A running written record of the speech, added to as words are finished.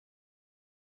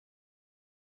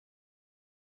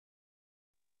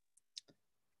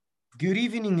Good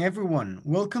evening, everyone.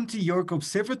 Welcome to York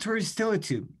Observatory's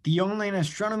TeleTube, the online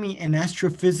astronomy and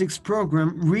astrophysics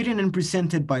program written and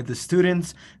presented by the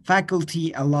students,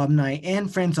 faculty, alumni,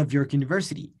 and friends of York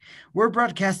University. We're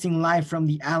broadcasting live from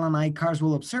the Alan I.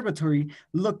 Carswell Observatory,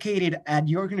 located at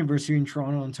York University in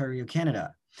Toronto, Ontario,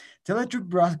 Canada. TeleTube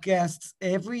broadcasts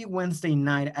every Wednesday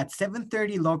night at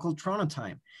 7:30 local Toronto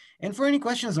time. And for any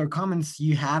questions or comments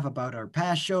you have about our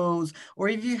past shows, or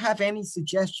if you have any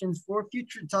suggestions for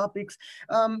future topics,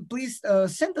 please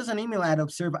send us an email at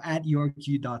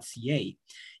observe@yorku.ca.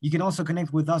 You can also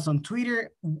connect with us on Twitter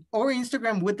or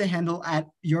Instagram with the handle at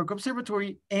York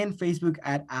Observatory and Facebook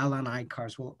at Alan I.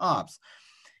 Carswell Obs.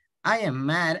 I am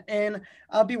Matt, and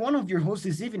I'll be one of your hosts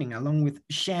this evening, along with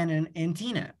Shannon and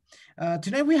Tina.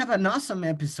 Tonight we have an awesome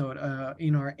episode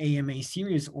in our AMA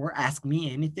series, or Ask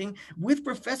Me Anything, with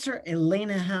Professor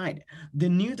Elaina Hyde, the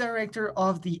new director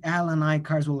of the Alan I.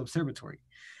 Carswell Observatory.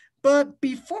 But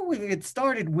before we get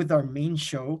started with our main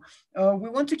show, we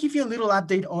want to give you a little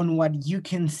update on what you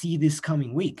can see this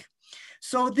coming week.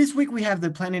 So this week we have the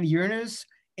planet Uranus,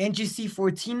 NGC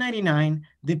 1499,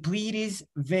 the Pleiades,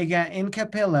 Vega, and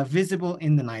Capella visible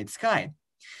in the night sky.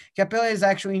 Capella is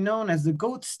actually known as the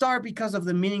goat star because of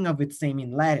the meaning of its name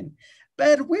in Latin.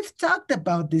 But we've talked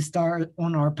about this star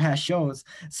on our past shows,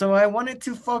 so I wanted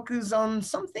to focus on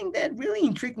something that really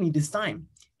intrigued me this time,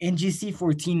 NGC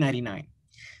 1499.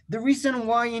 The reason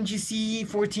why NGC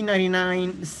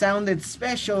 1499 sounded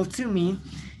special to me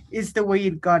is the way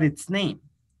it got its name,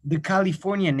 the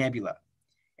California Nebula.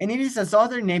 And it is, as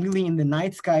other nebulae in the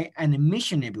night sky, an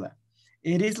emission nebula.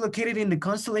 It is located in the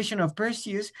constellation of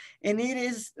Perseus, and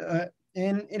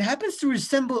it happens to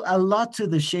resemble a lot to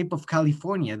the shape of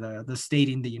California, the state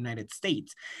in the United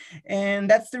States. And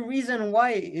that's the reason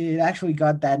why it actually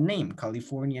got that name,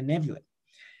 California Nebula.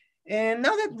 And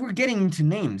now that we're getting into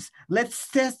names, let's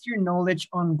test your knowledge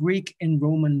on Greek and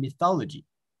Roman mythology.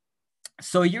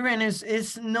 So Uranus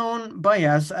is known by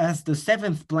us as the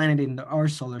seventh planet in our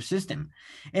solar system,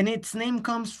 and its name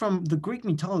comes from the Greek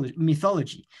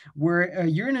mythology, where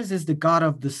Uranus is the god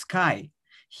of the sky.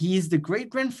 He is the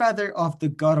great-grandfather of the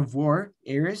god of war,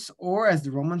 Ares, or as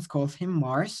the Romans called him,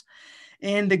 Mars,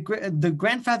 and the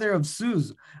grandfather of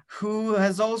Zeus, who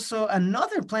has also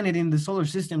another planet in the solar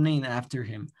system named after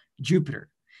him, Jupiter.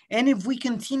 And if we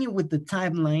continue with the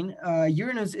timeline,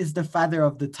 Uranus is the father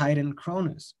of the Titan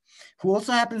Cronus, who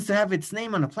also happens to have its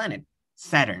name on a planet,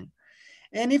 Saturn.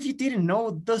 And if you didn't know,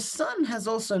 the sun has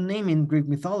also a name in Greek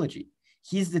mythology.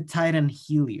 He's the Titan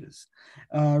Helios.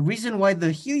 Reason why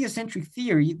the heliocentric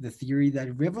theory, the theory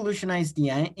that revolutionized the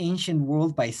ancient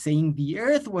world by saying the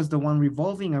Earth was the one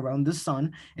revolving around the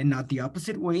sun and not the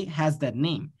opposite way, has that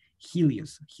name.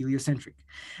 Heliocentric.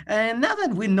 And now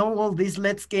that we know all this,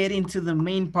 let's get into the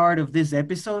main part of this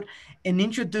episode and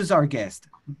introduce our guest.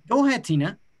 Go ahead,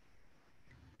 Tina.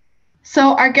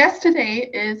 So our guest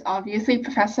today is obviously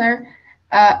Professor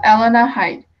Elaina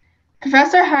Hyde.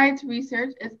 Professor Hyde's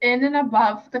research is in and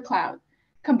above the cloud,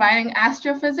 combining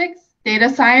astrophysics, data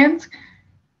science,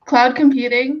 cloud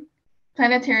computing,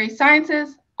 planetary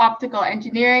sciences, optical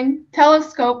engineering,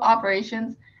 telescope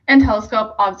operations, and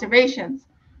telescope observations.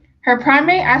 Her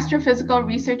primary astrophysical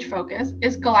research focus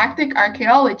is galactic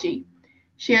archaeology.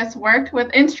 She has worked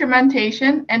with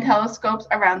instrumentation and telescopes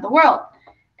around the world.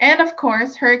 And of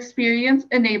course, her experience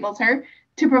enables her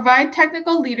to provide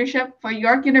technical leadership for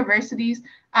York University's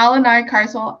Alan I.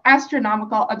 Carswell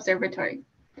Astronomical Observatory.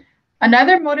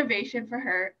 Another motivation for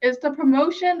her is the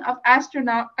promotion of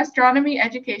astronomy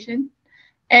education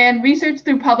and research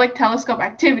through public telescope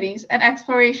activities and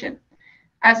exploration.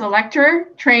 As a lecturer,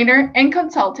 trainer, and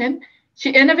consultant,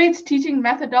 she innovates teaching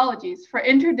methodologies for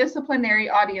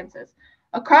interdisciplinary audiences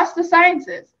across the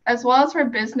sciences, as well as for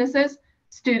businesses,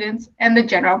 students, and the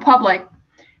general public.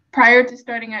 Prior to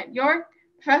starting at York,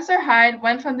 Professor Hyde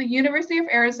went from the University of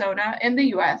Arizona in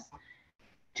the US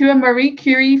to a Marie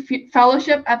Curie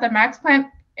fellowship at the Max Planck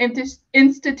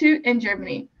Institute in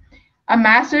Germany, a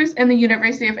master's in the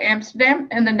University of Amsterdam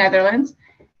in the Netherlands,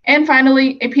 and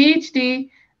finally a PhD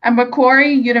at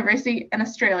Macquarie University in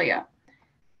Australia.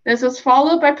 This was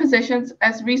followed by positions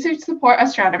as Research Support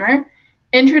Astronomer,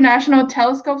 International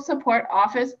Telescope Support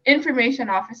Office Information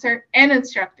Officer and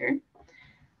Instructor,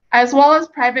 as well as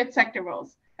private sector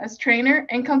roles as trainer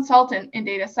and consultant in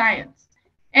data science,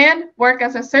 and work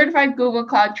as a certified Google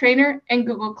Cloud trainer and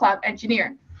Google Cloud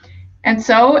engineer. And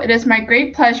so it is my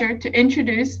great pleasure to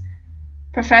introduce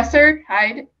Professor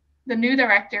Hyde, the new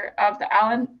director of the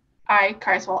Alan I.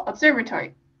 Carswell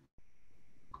Observatory.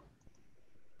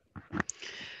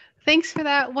 Thanks for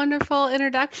that wonderful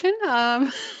introduction.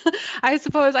 I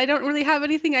suppose I don't really have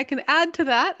anything I can add to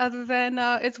that other than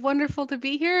it's wonderful to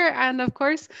be here, and of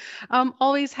course, I'm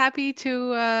always happy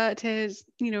to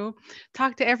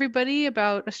talk to everybody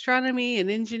about astronomy and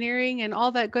engineering and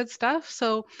all that good stuff.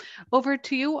 So, over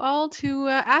to you all to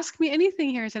ask me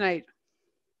anything here tonight.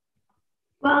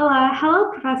 Well, hello,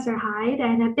 Professor Hyde,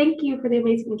 and thank you for the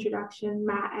amazing introduction,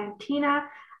 Matt and Tina.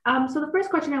 So the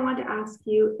first question I want to ask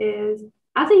you is,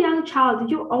 as a young child, did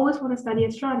you always want to study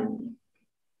astronomy?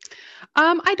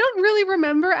 I don't really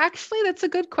remember, actually. That's a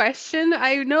good question.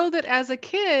 I know that as a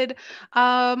kid,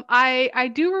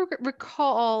 I do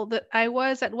recall that I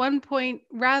was at one point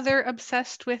rather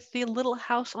obsessed with the Little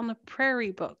House on the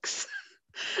Prairie books.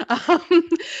 um,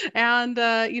 and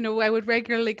I would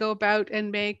regularly go about and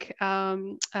make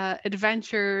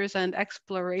adventures and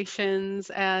explorations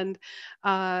and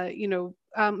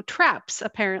traps,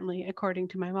 apparently, according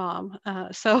to my mom.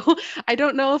 So I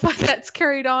don't know if that's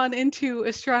carried on into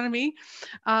astronomy,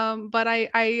 but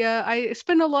I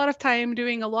spend a lot of time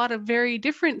doing a lot of very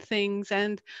different things.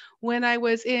 And when I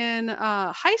was in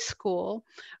high school,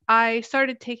 I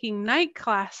started taking night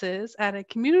classes at a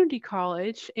community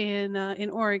college in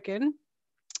Oregon,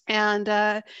 and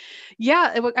I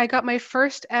got my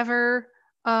first ever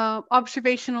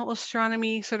observational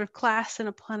astronomy sort of class in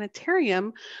a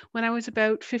planetarium when I was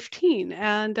about 15,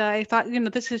 and I thought,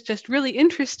 this is just really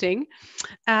interesting,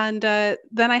 and then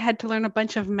I had to learn a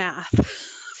bunch of math.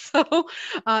 So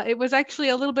it was actually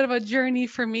a little bit of a journey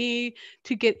for me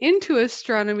to get into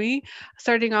astronomy,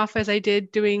 starting off as I did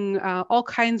doing all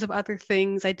kinds of other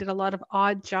things. I did a lot of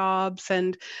odd jobs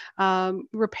and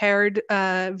repaired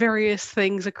various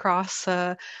things across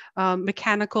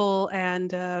mechanical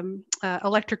and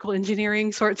electrical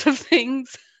engineering sorts of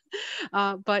things.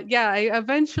 But yeah, I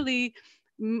eventually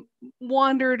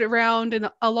wandered around and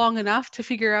long enough to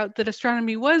figure out that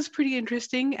astronomy was pretty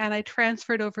interesting, and I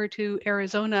transferred over to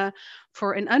Arizona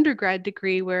for an undergrad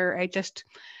degree where I just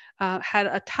had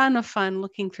a ton of fun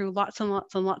looking through lots and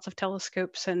lots and lots of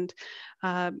telescopes, and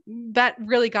that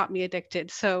really got me addicted.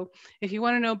 So if you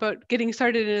want to know about getting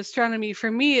started in astronomy,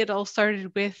 for me, it all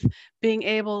started with being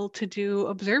able to do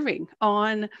observing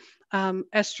on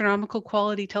astronomical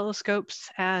quality telescopes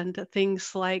and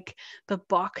things like the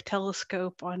Bok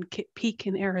telescope on Kitt Peak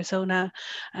in Arizona,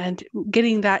 and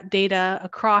getting that data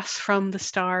across from the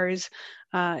stars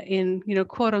in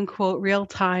quote unquote real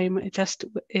time.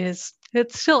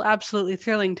 It's still absolutely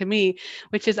thrilling to me,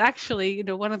 which is actually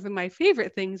one of my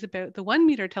favorite things about the 1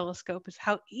 meter telescope is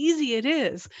how easy it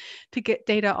is to get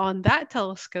data on that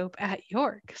telescope at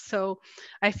York. So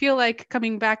I feel like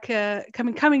coming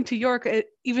to York,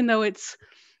 even though it's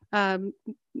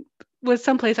was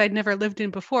someplace I'd never lived in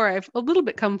before, I've a little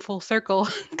bit come full circle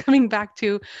coming back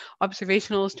to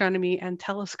observational astronomy and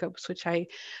telescopes, which I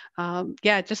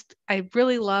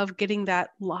really love getting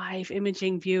that live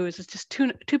imaging views. It's just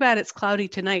too bad it's cloudy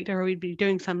tonight, or we'd be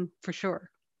doing some for sure.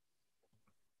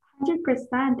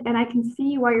 100%, and I can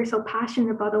see why you're so passionate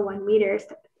about the 1 meters,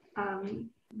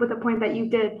 with the point that you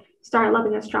did start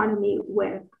loving astronomy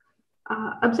with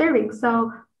observing.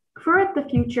 So for the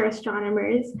future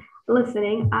astronomers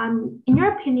listening, in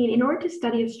your opinion, in order to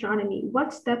study astronomy,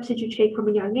 what steps did you take from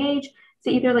a young age, so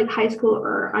either like high school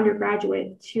or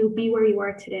undergraduate, to be where you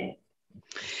are today?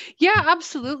 Yeah,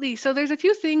 absolutely. So there's a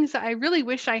few things that I really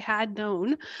wish I had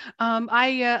known.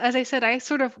 As I said, I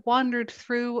sort of wandered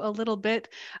through a little bit.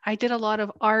 I did a lot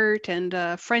of art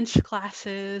and French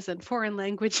classes and foreign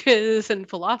languages and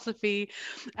philosophy,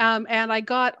 and I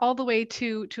got all the way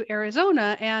to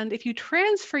Arizona. And if you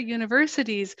transfer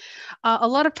universities, a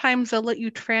lot of times they'll let you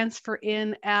transfer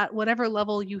in at whatever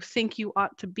level you think you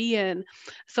ought to be in.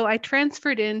 So I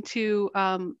transferred into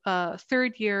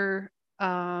third year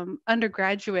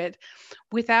undergraduate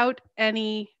without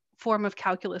any form of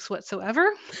calculus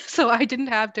whatsoever. So I didn't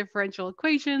have differential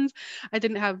equations. I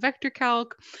didn't have vector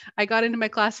calc. I got into my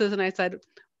classes and I said,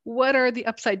 what are the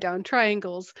upside down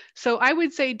triangles? So I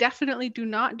would say definitely do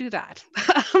not do that.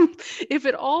 If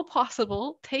at all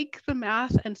possible, take the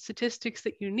math and statistics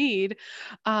that you need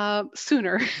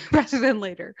sooner rather than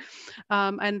later.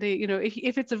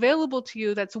 If it's available to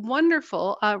you, that's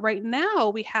wonderful. Right now,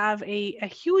 we have a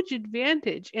huge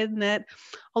advantage in that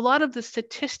a lot of the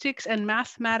statistics and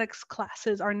mathematics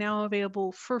classes are now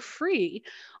available for free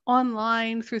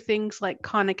online through things like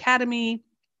Khan Academy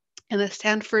and the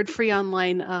Stanford Free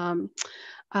Online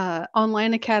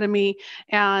Online Academy,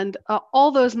 and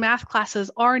all those math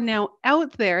classes are now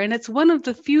out there. And it's one of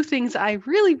the few things I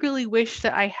really, really wish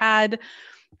that I had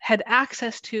had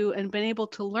access to and been able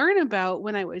to learn about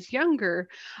when I was younger,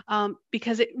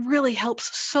 because it really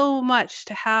helps so much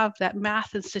to have that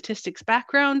math and statistics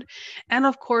background. And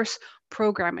of course,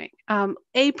 programming,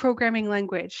 a programming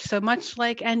language. So much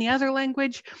like any other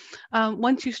language,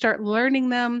 once you start learning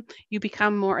them, you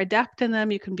become more adept in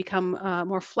them. You can become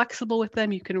more flexible with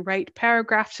them. You can write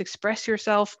paragraphs, express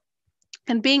yourself.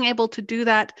 And being able to do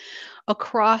that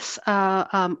across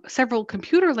several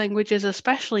computer languages,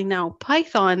 especially now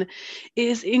Python,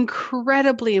 is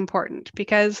incredibly important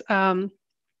because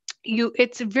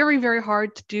it's very, very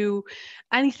hard to do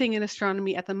anything in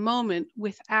astronomy at the moment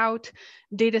without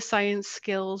data science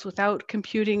skills, without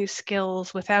computing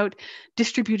skills, without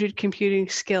distributed computing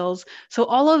skills. So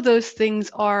all of those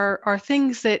things are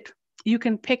things that you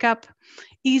can pick up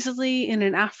easily in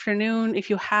an afternoon if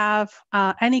you have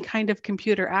any kind of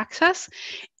computer access.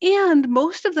 And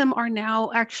most of them are now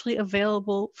actually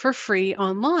available for free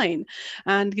online.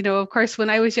 And, of course, when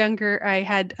I was younger, I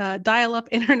had dial-up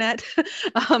internet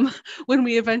when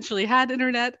we eventually had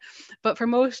internet. But for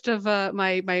most of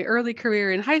my early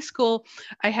career in high school,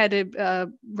 I had a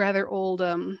rather old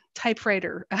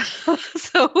typewriter.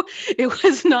 So it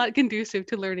was not conducive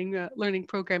to learning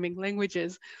programming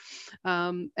languages.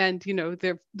 And,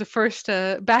 the first,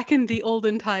 back in the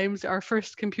olden times, our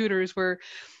first computers were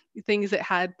things that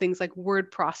had things like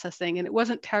word processing, and it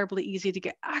wasn't terribly easy to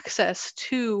get access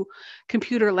to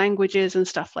computer languages and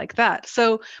stuff like that.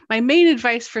 So my main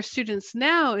advice for students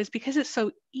now is, because it's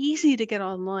so easy to get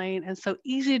online and so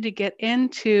easy to get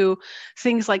into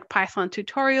things like Python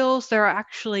tutorials, there are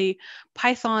actually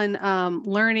Python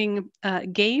learning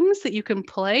games that you can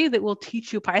play that will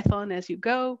teach you Python as you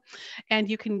go, and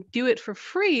you can do it for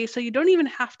free. So you don't even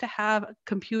have to have a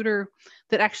computer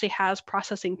that actually has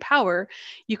processing power.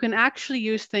 You can actually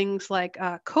use things like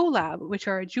Colab, which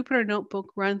are a Jupyter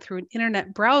notebook run through an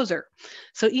internet browser.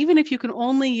 So even if you can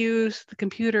only use the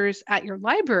computers at your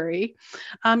library,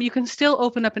 you can still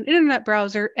open up an internet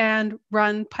browser and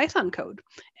run Python code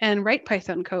and write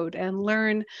Python code and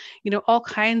learn, all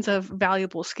kinds of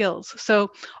valuable skills.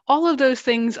 So all of those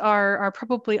things are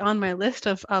probably on my list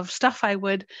of stuff I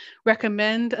would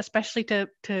recommend, especially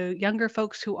to younger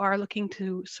folks who are looking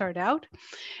to start out.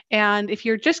 And if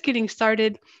you're just getting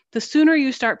started, the sooner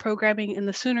you start programming and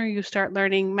the sooner you start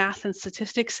learning math and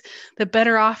statistics, the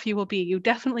better off you will be. You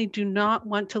definitely do not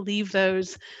want to leave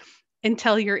those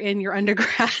until you're in your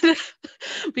undergrad,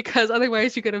 because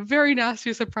otherwise you get a very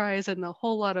nasty surprise and a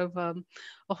whole lot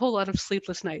of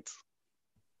sleepless nights.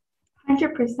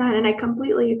 100%, and I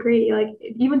completely agree. Like,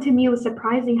 even to me, it was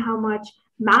surprising how much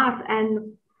math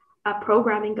and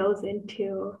programming goes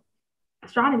into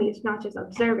astronomy. It's not just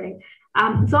observing.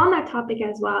 So on that topic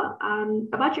as well,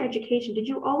 about your education, did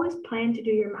you always plan to do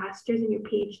your master's and your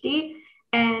PhD?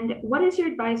 And what is your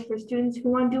advice for students who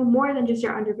want to do more than just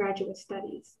your undergraduate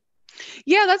studies?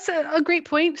 Yeah, that's a great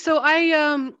point. So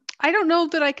I don't know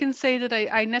that I can say that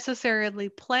I necessarily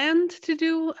planned to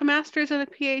do a master's and a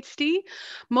PhD.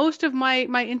 Most of my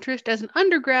interest as an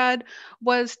undergrad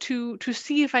was to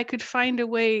see if I could find a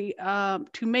way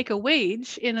to make a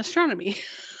wage in astronomy.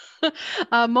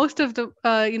 Most of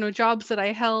the jobs that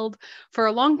I held for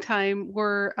a long time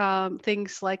were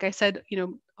things like I said,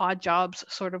 odd jobs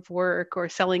sort of work, or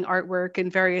selling artwork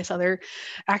and various other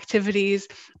activities.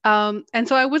 And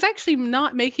so I was actually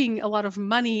not making a lot of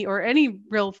money or any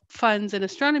real funds in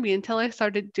astronomy until I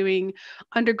started doing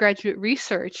undergraduate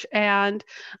research. And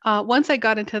once I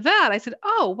got into that, I said,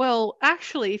 oh, well,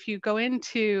 actually, if you go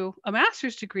into a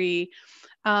master's degree,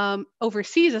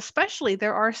 overseas especially,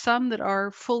 there are some that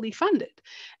are fully funded.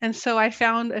 And so I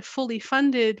found a fully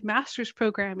funded master's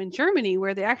program in Germany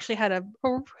where they actually had a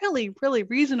really, really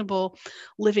reasonable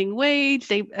living wage.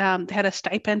 They had a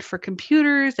stipend for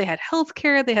computers, they had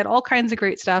healthcare, they had all kinds of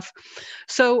great stuff.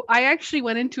 So I actually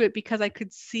went into it because I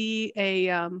could see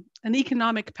an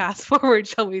economic path forward,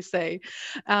 shall we say.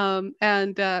 And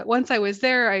once I was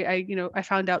there, I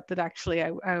found out that actually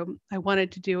I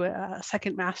wanted to do a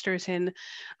second master's in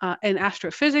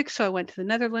astrophysics. So I went to the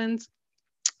Netherlands,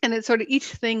 and it sort of each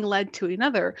thing led to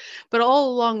another. But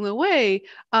all along the way,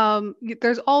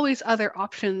 there's always other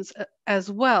options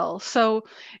as well. So,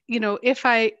 if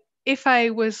I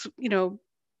was,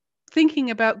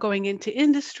 thinking about going into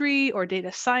industry or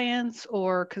data science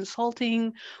or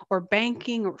consulting or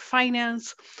banking or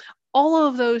finance, all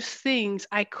of those things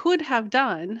I could have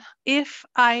done if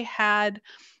I had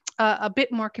a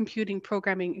bit more computing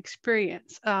programming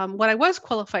experience. What I was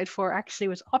qualified for actually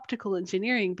was optical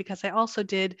engineering, because I also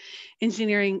did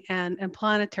engineering and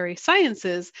planetary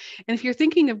sciences. And if you're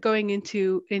thinking of going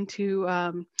into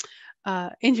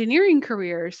engineering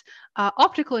careers,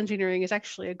 optical engineering is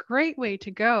actually a great way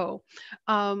to go.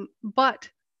 But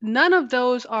none of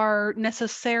those are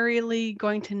necessarily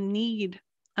going to need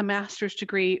a master's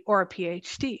degree or a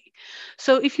PhD.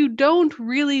 So if you don't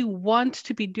really want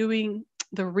to be doing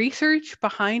the research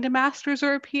behind a master's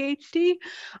or a PhD,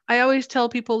 I always tell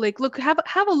people, like, look,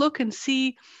 have a look and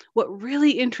see what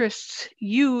really interests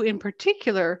you in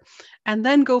particular, and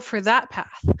then go for that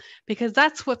path, because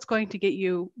that's what's going to get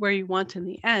you where you want in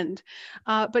the end.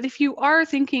 But if you are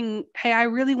thinking, hey, I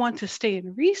really want to stay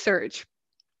in research,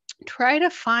 try to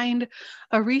find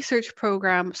a research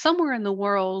program somewhere in the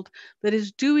world that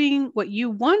is doing what you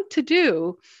want to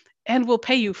do and will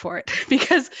pay you for it,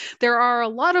 because there are a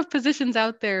lot of positions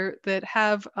out there that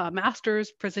have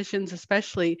master's positions,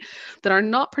 especially, that are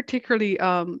not particularly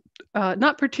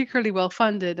well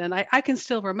funded. And I can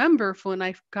still remember when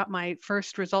I got my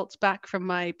first results back from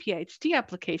my PhD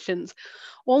applications,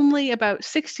 only about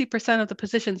 60% of the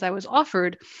positions I was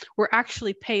offered were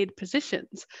actually paid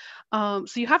positions. So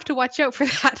you have to watch out for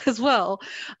that as well.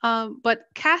 But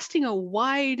casting a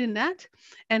wide net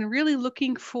and really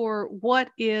looking for what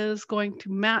is going to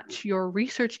match your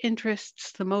research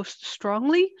interests the most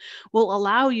strongly will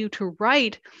allow you to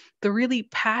write the really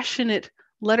passionate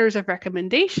letters of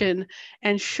recommendation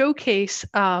and showcase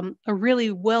a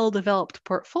really well-developed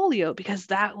portfolio, because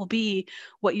that will be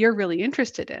what you're really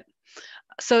interested in.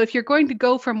 So if you're going to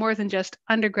go for more than just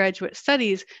undergraduate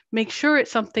studies, make sure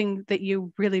it's something that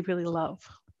you really, really love.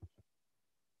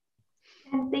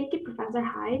 And thank you, Professor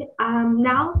Hyde.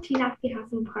 Now, Tina actually has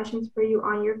some questions for you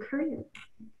on your career.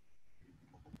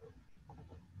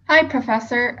 Hi,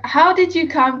 Professor. How did you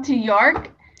come to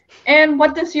York? And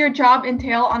what does your job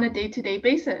entail on a day-to-day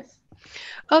basis?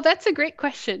 Oh, that's a great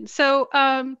question. So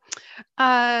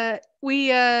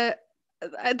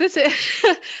this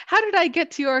how did I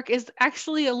get to York is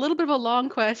actually a little bit of a long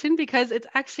question, because it's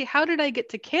actually, how did I get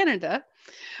to Canada?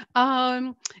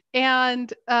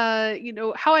 You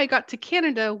know, how I got to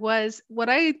Canada was what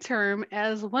I term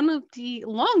as one of the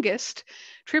longest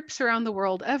trips around the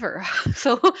world ever.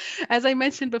 So as I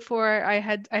mentioned before, I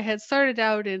had started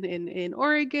out in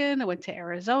Oregon. I went to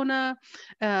Arizona,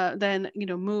 then, you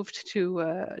know, moved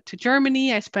to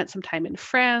Germany. I spent some time in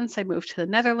France. I moved to the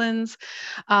Netherlands,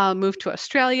 moved to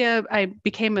Australia. I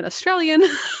became an Australian.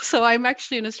 So I'm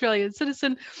actually an Australian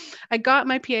citizen. I got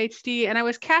my PhD, and I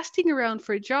was casting around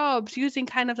for jobs using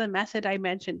kind of the method I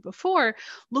mentioned before,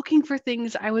 looking for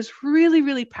things I was really,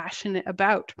 really passionate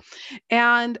about.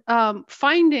 And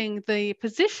finding the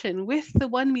position with the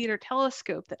 1 meter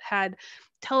telescope that had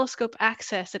telescope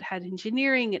access, it had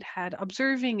engineering, it had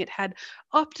observing, it had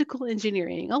optical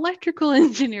engineering, electrical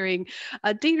engineering,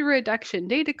 data reduction,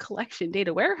 data collection,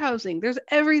 data warehousing. There's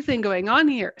everything going on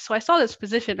here. So I saw this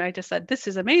position. I just said, this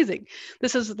is amazing.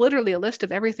 This is literally a list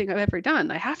of everything I've ever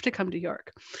done. I have to come to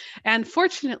York. And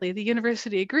fortunately, the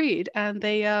university agreed, and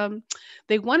they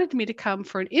wanted me to come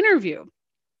for an interview.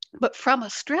 But from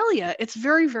Australia, it's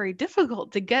very, very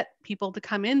difficult to get people to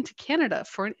come into Canada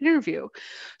for an interview.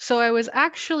 So I was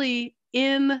actually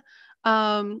in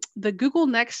the Google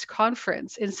Next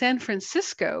conference in San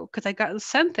Francisco, because I got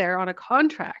sent there on a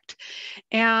contract.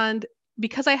 And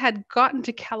because I had gotten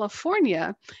to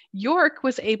California, York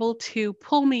was able to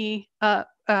pull me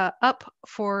up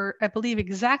for, I believe,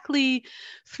 exactly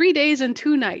 3 days and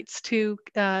 2 nights to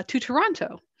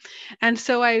Toronto. And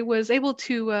so I was able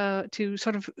to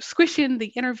sort of squish in the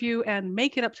interview and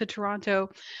make it up to Toronto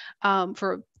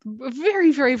for a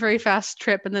very, very, very fast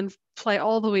trip, and then fly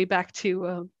all the way back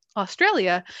to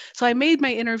Australia. So I made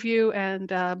my interview, and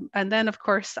then of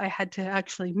course I had to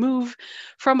actually move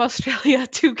from Australia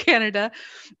to Canada,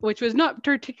 which was not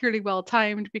particularly well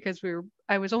timed, because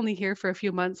I was only here for a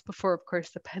few months before, of course,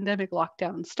 the pandemic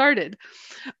lockdown started.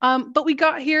 But we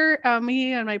got here,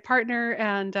 me and my partner,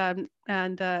 and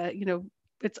you know,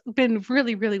 it's been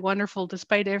really, really wonderful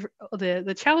despite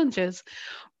the challenges.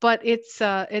 But it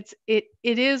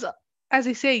is, as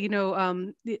I say, you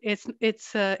know,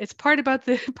 it's part about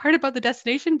the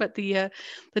destination, but the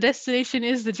destination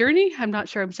is the journey. I'm not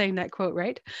sure I'm saying that quote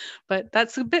right, but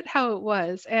that's a bit how it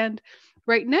was. And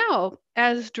right now,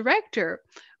 as director,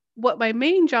 what my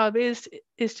main job is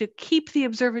to keep the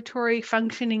observatory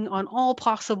functioning on all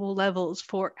possible levels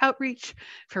for outreach,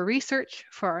 for research,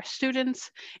 for our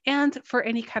students, and for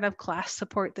any kind of class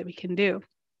support that we can do.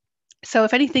 So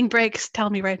if anything breaks, tell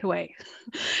me right away.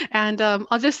 And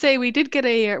I'll just say, we did get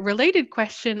a related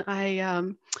question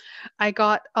I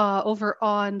got over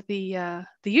on the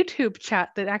YouTube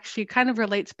chat that actually kind of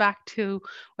relates back to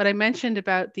what I mentioned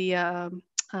about the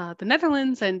the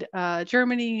Netherlands and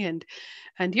Germany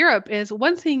and Europe is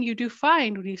one thing you do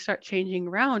find when you start changing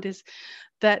around is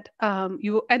that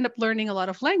you end up learning a lot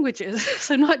of languages.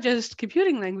 So not just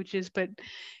computing languages, but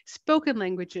spoken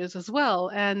languages as well.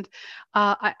 And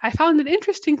I found an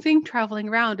interesting thing traveling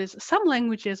around is some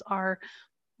languages are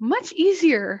much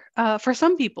easier for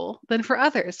some people than for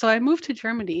others. So I moved to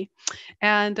Germany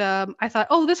and I thought,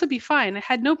 oh, this would be fine. I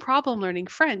had no problem learning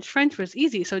French. French was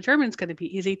easy, so German's going to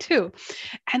be easy too.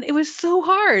 And it was so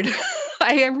hard.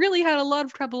 I really had a lot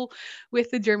of trouble with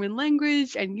the German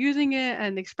language and using it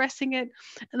and expressing it.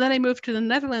 And then I moved to the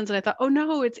Netherlands and I thought, oh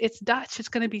no, it's Dutch. It's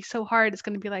going to be so hard. It's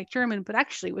going to be like German, but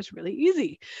actually it was really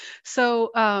easy.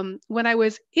 So when I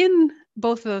was in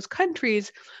both of those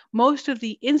countries, most of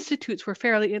the institutes were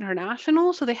fairly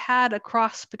international. So they had a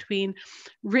cross between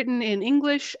written in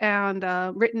English and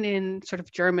written in sort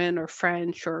of German or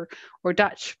French or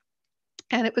Dutch.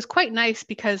 And it was quite nice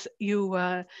because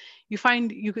you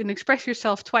find you can express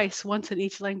yourself twice, once in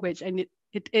each language, and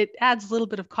it adds a little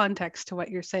bit of context to what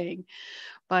you're saying.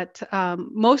 But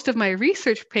most of my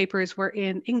research papers were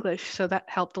in English, so that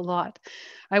helped a lot.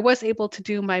 I was able to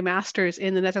do my master's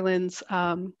in the Netherlands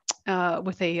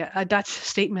with a Dutch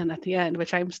statement at the end,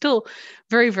 which I'm still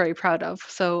very, very proud of.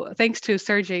 So thanks to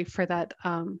Sergey for that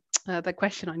that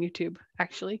question on YouTube,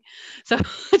 actually. So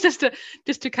just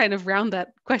to kind of round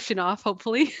that question off,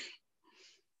 hopefully.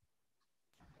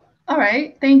 All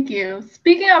right, thank you.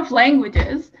 Speaking of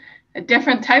languages, a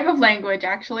different type of language,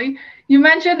 actually, you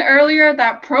mentioned earlier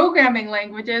that programming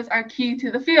languages are key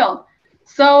to the field.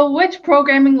 So which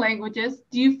programming languages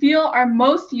do you feel are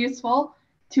most useful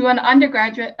to an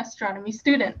undergraduate astronomy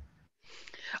student?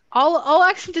 I'll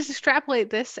actually just extrapolate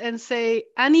this and say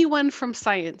anyone from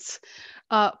science.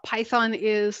 Python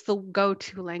is the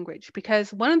go-to language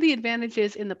because one of the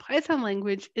advantages in the Python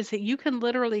language is that you can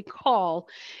literally call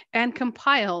and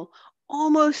compile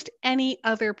almost any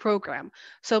other program.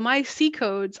 So my C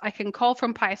codes, I can call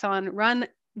from Python, run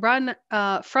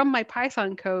from my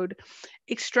Python code,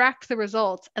 extract the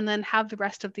results, and then have the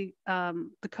rest of the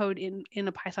code in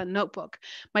a Python notebook.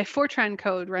 My Fortran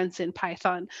code runs in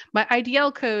Python. My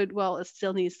IDL code, well, it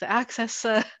still needs the access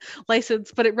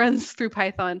license, but it runs through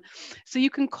Python. So you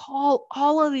can call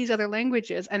all of these other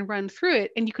languages and run through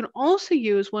it. And you can also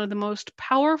use one of the most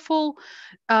powerful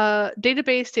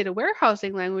database data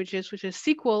warehousing languages, which is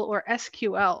SQL or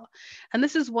SQL. And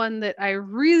this is one that I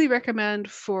really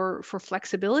recommend for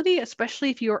flexibility, especially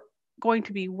if you're going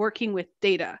to be working with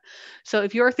data. So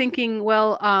if you're thinking,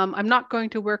 well, I'm not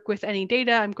going to work with any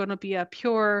data, I'm going to be a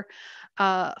pure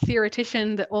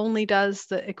theoretician that only does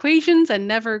the equations and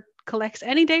never collects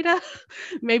any data,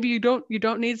 maybe you don't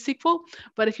need SQL.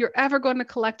 But if you're ever going to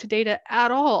collect data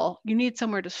at all, you need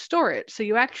somewhere to store it. So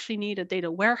you actually need a data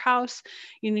warehouse.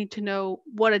 You need to know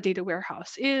what a data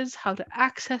warehouse is, how to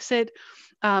access it,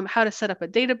 how to set up a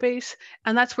database,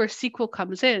 and that's where SQL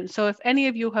comes in. So if any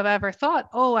of you have ever thought,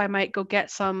 oh, I might go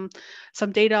get some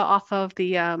data off of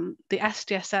the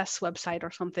SDSS website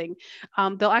or something,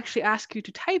 they'll actually ask you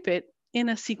to type it in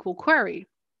a SQL query,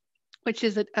 which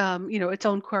is its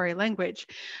own query language.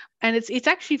 And it's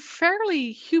actually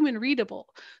fairly human readable.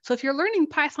 So if you're learning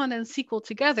Python and SQL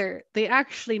together, they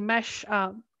actually mesh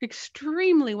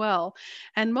extremely well.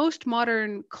 And most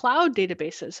modern cloud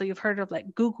databases, so you've heard of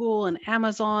like Google and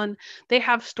Amazon, they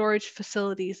have storage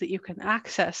facilities that you can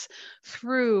access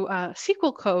through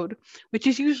SQL code, which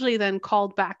is usually then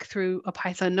called back through a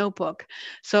Python notebook.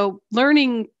 So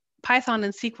learning Python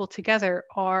and SQL together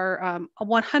are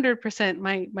 100%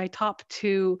 my top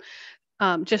two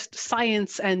just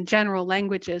science and general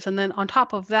languages. And then on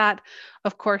top of that,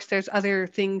 of course, there's other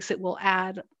things that will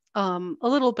add a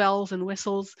little bells and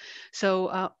whistles.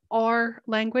 So R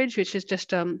language, which is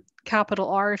just capital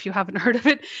R if you haven't heard of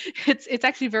it, it's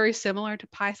actually very similar to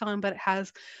Python, but it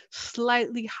has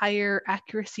slightly higher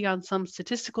accuracy on some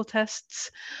statistical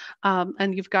tests.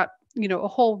 And you've got a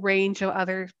whole range of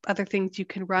other things you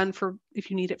can run for if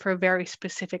you need it for a very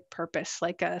specific purpose,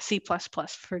 like a C++,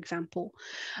 for example.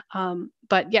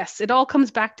 But yes, it all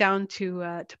comes back down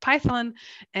to Python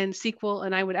and SQL,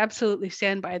 and I would absolutely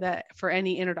stand by that for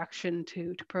any introduction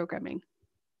to programming.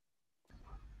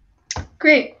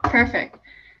 Great, perfect.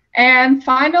 And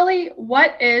finally,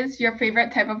 what is your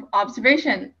favorite type of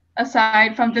observation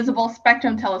aside from visible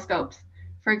spectrum telescopes?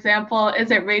 For example,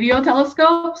 is it radio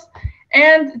telescopes?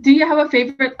 And do you have a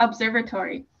favorite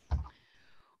observatory?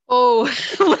 Oh,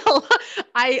 well,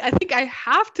 I think I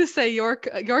have to say York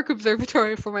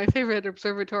Observatory for my favorite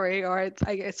observatory, or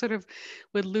I sort of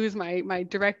would lose my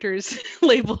director's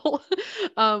label.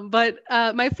 But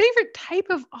my favorite type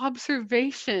of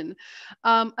observation,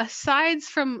 aside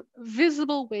from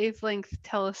visible wavelength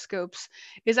telescopes,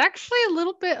 is actually a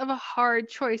little bit of a hard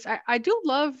choice. I do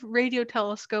love radio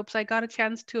telescopes. I got a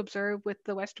chance to observe with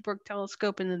the Westerbork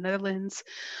telescope in the Netherlands.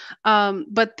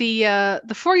 But the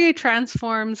Fourier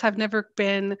transforms have never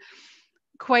been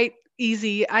quite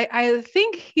easy. I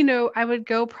think, I would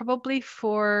go probably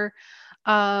for,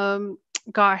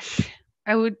 gosh,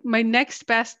 my next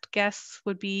best guess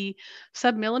would be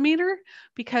submillimeter,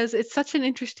 because it's such an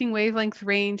interesting wavelength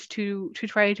range to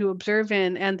try to observe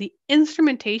in, and the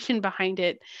instrumentation behind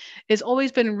it has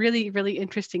always been really, really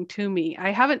interesting to me.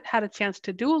 I haven't had a chance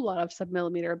to do a lot of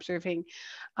submillimeter observing,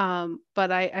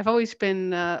 but I've always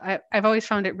been I've always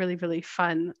found it really, really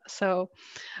fun. So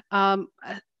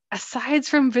aside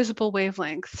from visible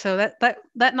wavelength, so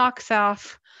that knocks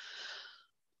off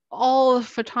all of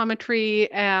photometry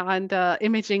and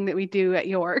imaging that we do at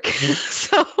York.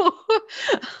 So,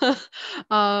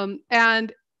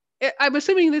 and I'm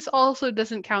assuming this also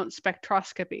doesn't count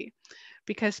spectroscopy,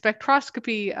 because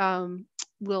spectroscopy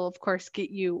will, of course, get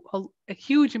you a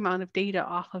huge amount of data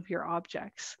off of your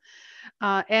objects.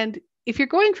 And if you're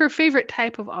going for a favorite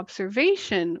type of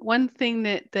observation, one thing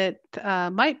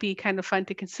that might be kind of fun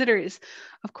to consider is,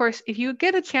 of course, if you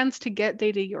get a chance to get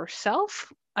data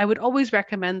yourself, I would always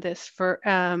recommend this for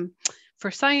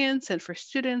science and for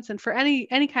students and for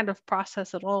any kind of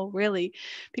process at all, really,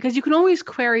 because you can always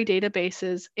query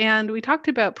databases. And we talked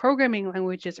about programming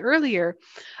languages earlier.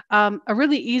 A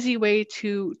really easy way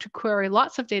to query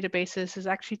lots of databases is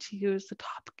actually to use the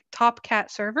Topcat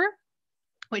server,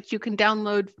 which you can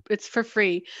download. It's for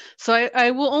free. So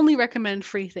I will only recommend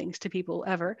free things to people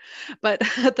ever. But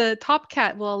the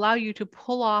Topcat will allow you to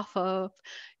pull off of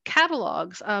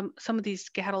catalogs. Some of these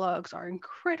catalogs are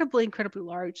incredibly, incredibly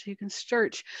large. So you can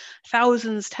search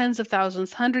thousands, tens of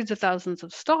thousands, hundreds of thousands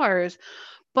of stars.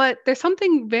 But there's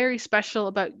something very special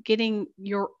about getting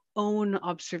your own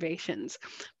observations,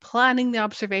 planning the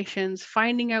observations,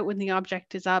 finding out when the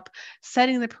object is up,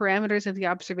 setting the parameters of the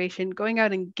observation, going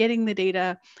out and getting the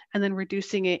data, and then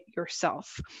reducing it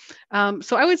yourself.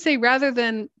 So I would say, rather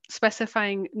than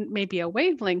specifying maybe a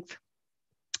wavelength,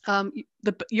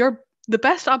 the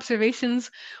best observations,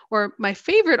 or my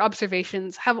favorite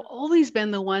observations, have always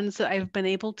been the ones that I've been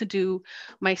able to do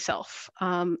myself.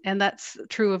 And that's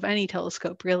true of any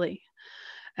telescope, really.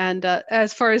 And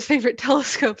as far as favorite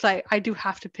telescopes, I do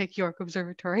have to pick York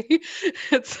Observatory.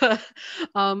 It's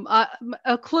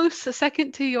a close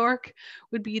second to York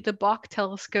would be the Bok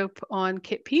telescope on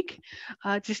Kitt Peak,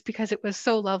 just because it was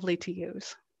so lovely to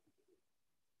use.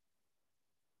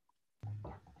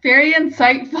 Very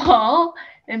insightful,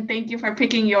 and thank you for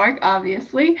picking York,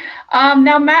 obviously.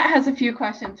 Now Matt has a few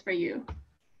questions for you.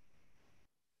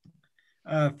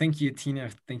 Thank you, Tina.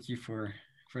 Thank you for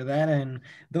that. And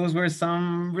those were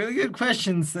some really good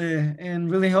questions and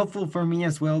really helpful for me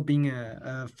as well, being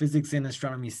a physics and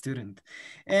astronomy student.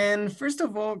 And first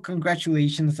of all,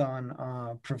 congratulations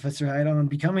on Professor Hyde on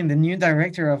becoming the new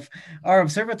director of our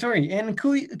observatory. And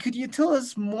could you tell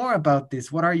us more about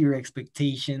this? What are your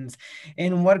expectations,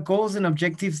 and what goals and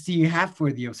objectives do you have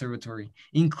for the observatory,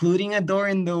 including a door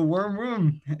in the warm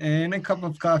room and a cup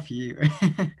of coffee?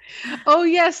 Oh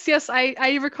yes,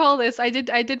 I recall this. I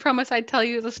did promise I'd tell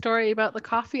you the story about the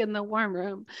coffee in the warm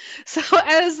room. So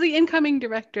as the incoming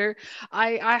director,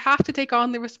 I have to take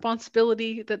on the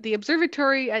responsibility that the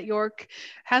observatory at York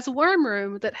has a warm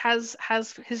room that has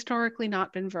historically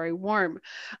not been very warm.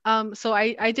 So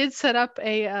I did set up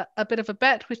a bit of a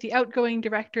bet with the outgoing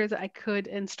director that I could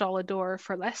install a door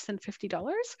for less than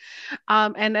 $50.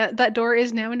 And that door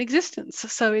is now in existence.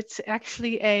 So it's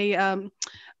actually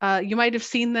you might have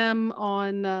seen them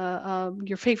on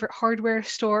your favorite hardware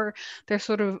store. They're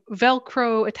sort of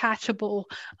Velcro attachable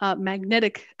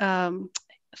magnetic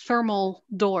thermal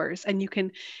doors, and you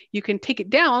can take it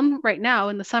down. Right now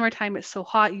in the summertime, it's so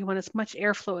hot, you want as much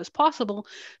airflow as possible,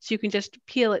 so you can just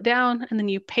peel it down and then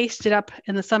you paste it up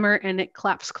in the summer, and it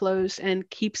claps closed and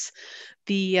keeps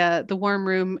the warm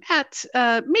room at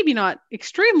maybe not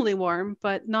extremely warm,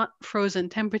 but not frozen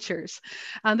temperatures.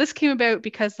 This came about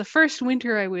because the first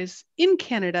winter I was in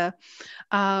Canada,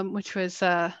 which was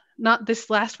not this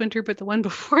last winter, but the one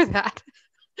before that,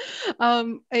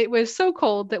 it was so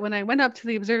cold that when I went up to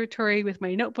the observatory with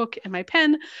my notebook and my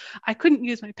pen, I couldn't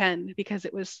use my pen because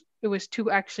it was it was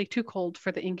actually too cold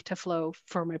for the ink to flow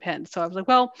for my pen. So I was like,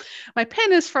 well, my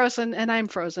pen is frozen and I'm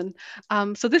frozen.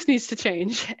 So this needs to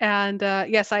change. And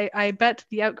yes, I bet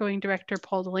the outgoing director,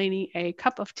 Paul Delaney, a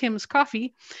cup of Tim's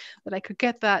coffee that I could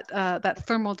get that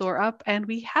thermal door up, and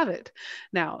we have it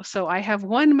now. So I have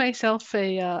won myself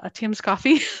a Tim's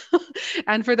coffee.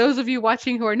 And for those of you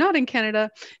watching who are not in Canada,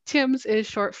 Tim's is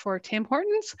short for Tim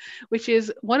Hortons, which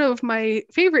is one of my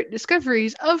favorite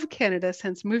discoveries of Canada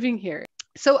since moving here.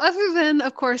 So other than,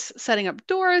 of course, setting up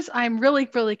doors, I'm really,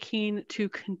 really keen to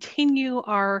continue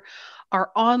our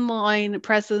online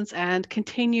presence and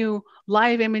continue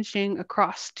live imaging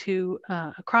across to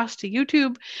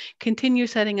YouTube, continue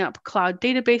setting up cloud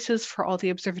databases for all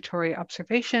the observatory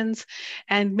observations,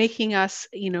 and making us,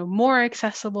 more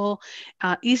accessible,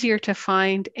 easier to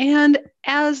find. And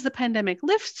as the pandemic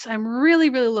lifts, I'm really,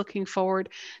 really looking forward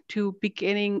to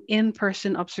beginning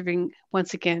in-person observing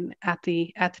once again at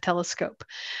the telescope.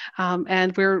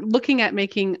 And we're looking at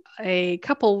making a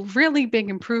couple really big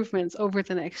improvements over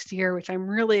the next year, which I'm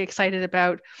really excited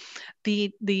about.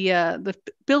 The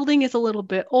building is a little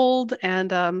bit old,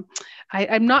 and I'm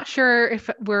not sure if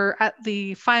we're at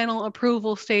the final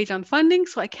approval stage on funding,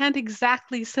 so I can't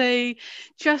exactly say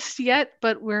just yet,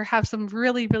 but we have some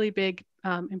really, really big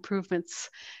improvements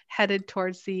headed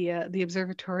towards the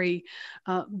observatory,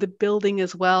 the building,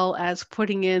 as well as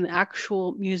putting in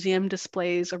actual museum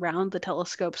displays around the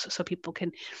telescopes so people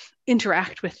can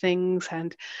interact with things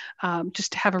and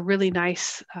just have a really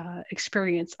nice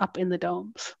experience up in the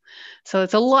domes. So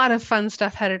it's a lot of fun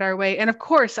stuff headed our way. And of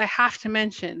course, I have to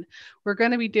mention, we're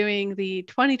going to be doing the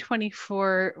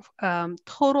 2024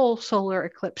 total solar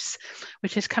eclipse,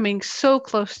 which is coming so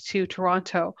close to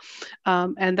Toronto.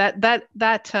 And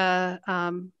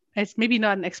it's maybe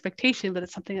not an expectation, but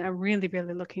it's something I'm really,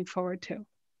 really looking forward to.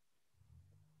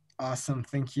 Awesome.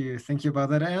 Thank you. Thank you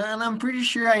about that. And I'm pretty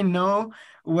sure I know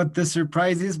what the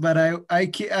surprise is, but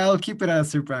I'll keep it a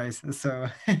surprise. So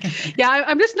yeah,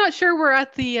 I'm just not sure we're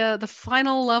at the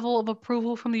final level of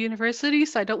approval from the university,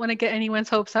 so I don't want to get anyone's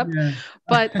hopes up. Yeah.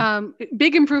 But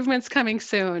big improvements coming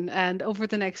soon, and over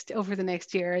the next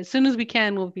year, as soon as we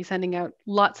can, we'll be sending out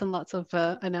lots and lots of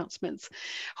announcements.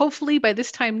 Hopefully, by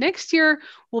this time next year,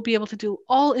 we'll be able to do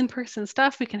all in-person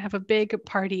stuff. We can have a big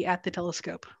party at the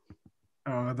telescope.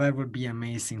 Oh, that would be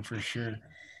amazing for sure.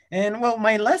 And well,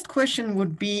 my last question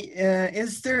would be,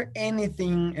 is there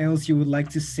anything else you would like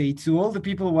to say to all the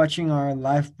people watching our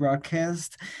live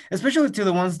broadcast, especially to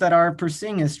the ones that are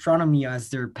pursuing astronomy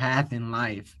as their path in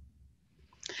life?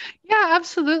 Yeah,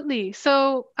 absolutely.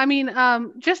 So, I mean,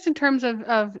 just in terms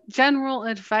of general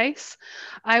advice,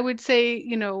 I would say,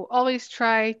 always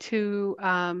try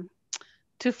to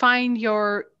find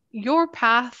your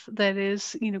path that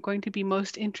is, going to be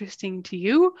most interesting to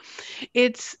you.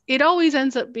 It always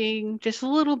ends up being just a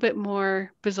little bit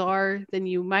more bizarre than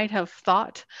you might have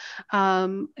thought.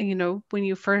 When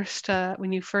you first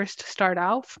start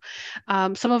off.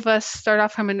 Some of us start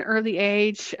off from an early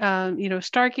age,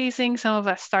 stargazing. Some of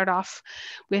us start off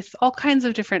with all kinds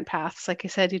of different paths. Like I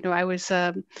said, I was,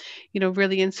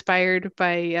 really inspired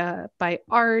by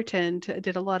art and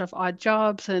did a lot of odd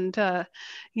jobs. And, I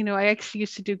actually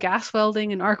used to do gas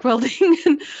welding and arc welding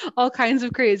and all kinds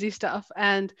of crazy stuff,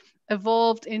 and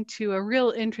evolved into a real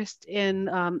interest in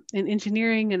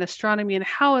engineering and astronomy and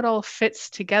how it all fits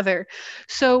together.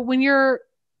 So when you're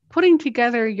putting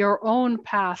together your own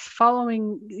path,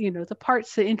 following the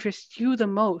parts that interest you the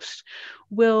most,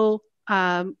 will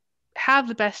have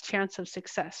the best chance of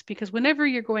success. Because whenever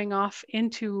you're going off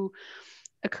into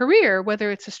a career,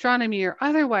 whether it's astronomy or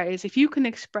otherwise, if you can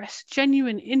express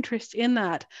genuine interest in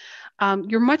that,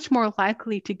 you're much more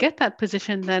likely to get that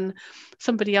position than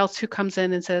somebody else who comes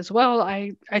in and says, well,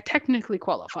 I technically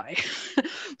qualify.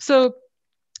 So,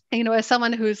 as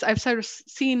someone I've sort of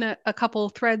seen a couple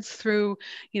threads through,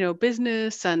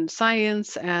 business and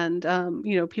science and,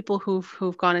 people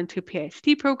who've gone into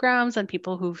PhD programs and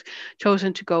people who've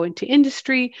chosen to go into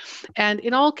industry. And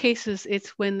in all cases, it's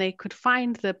when they could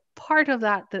find the part of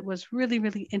that was really,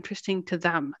 really interesting to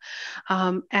them.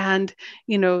 And,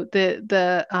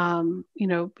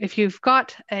 if you've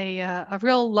got a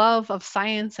real love of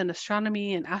science and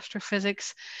astronomy and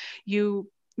astrophysics, you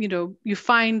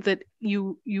find that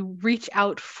you reach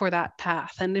out for that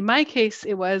path. And in my case,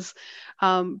 it was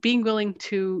being willing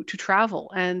to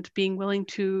travel and being willing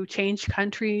to change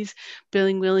countries,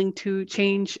 being willing to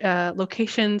change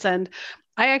locations. And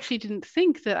I actually didn't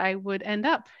think that I would end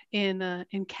up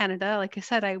in Canada. Like I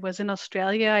said, I was in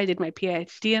Australia. I did my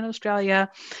PhD in Australia.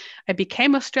 I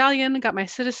became Australian, got my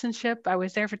citizenship. I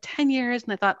was there for 10 years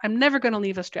and I thought, I'm never going to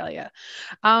leave Australia.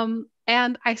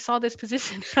 And I saw this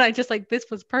position and I just like, this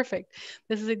was perfect.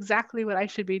 This is exactly what I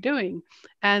should be doing.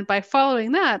 And by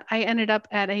following that, I ended up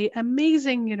at an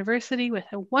amazing university with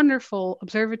a wonderful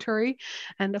observatory.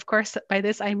 And of course, by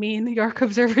this, I mean the York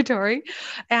Observatory.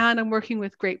 And I'm working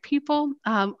with great people,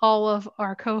 all of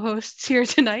our co-hosts here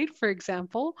tonight, for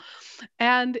example.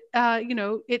 And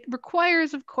it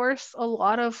requires, of course, a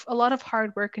lot of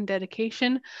hard work and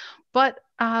dedication. But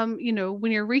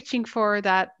when you're reaching for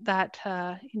that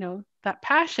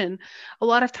passion, a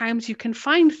lot of times you can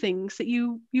find things that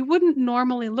you wouldn't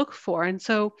normally look for. And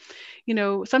so,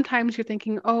 sometimes you're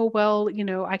thinking, oh well,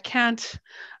 I can't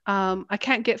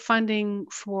get funding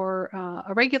for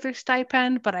a regular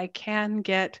stipend, but I can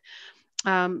get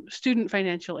student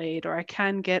financial aid, or I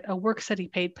can get a work study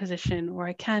paid position, or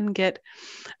I can get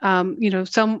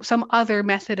some other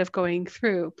method of going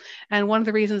through. And one of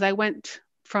the reasons I went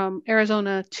from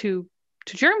Arizona to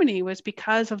Germany was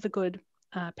because of the good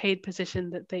paid position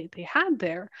that they had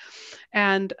there.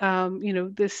 And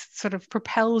this sort of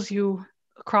propels you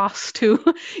across to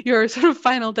your sort of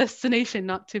final destination,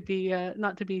 not to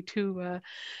be too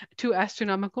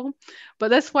astronomical. But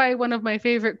that's why one of my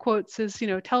favorite quotes is,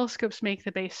 telescopes make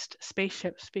the best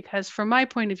spaceships, because from my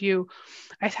point of view,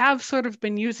 I have sort of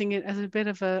been using it as a bit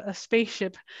of a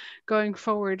spaceship going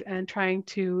forward and trying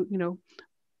to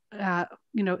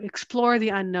explore the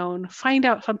unknown, find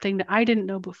out something that I didn't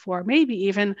know before, maybe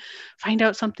even find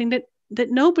out something that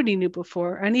nobody knew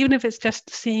before. And even if it's just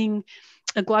seeing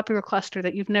a globular cluster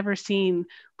that you've never seen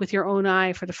with your own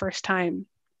eye for the first time,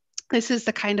 this is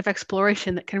the kind of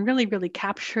exploration that can really, really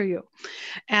capture you.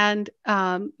 And,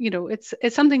 it's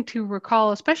something to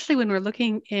recall, especially when we're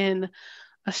looking in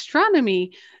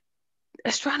astronomy.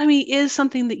 Astronomy is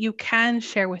something that you can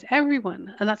share with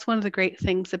everyone. And that's one of the great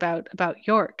things about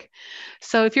York.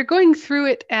 So if you're going through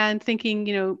it and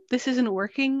thinking, this isn't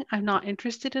working, I'm not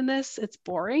interested in this, it's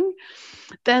boring,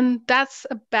 then that's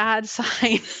a bad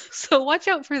sign. So watch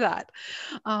out for that.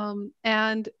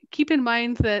 And keep in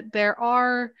mind that there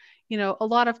are, a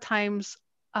lot of times,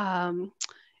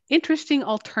 interesting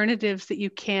alternatives that you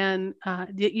can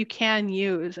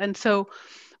use. And so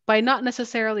by not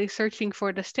necessarily searching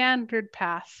for the standard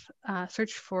path,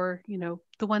 search for,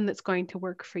 the one that's going to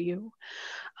work for you.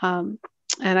 And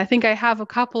I think I have a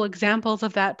couple examples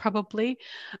of that probably.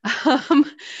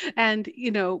 And,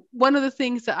 one of the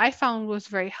things that I found was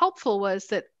very helpful was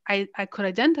that I could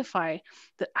identify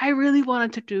that I really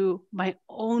wanted to do my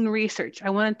own research.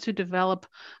 I wanted to develop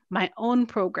my own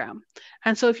program.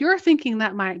 And so if you're thinking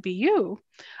that might be you,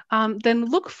 then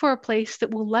look for a place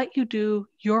that will let you do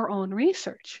your own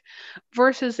research,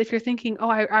 versus if you're thinking, oh,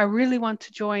 I really want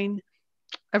to join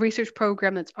a research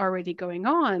program that's already going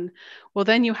on, well,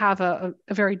 then you have a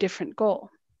very different goal.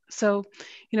 So,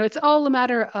 it's all a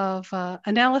matter of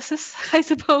analysis, I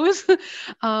suppose,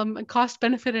 cost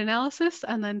benefit analysis,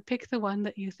 and then pick the one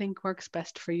that you think works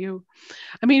best for you.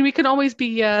 I mean, we can always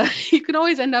be, you can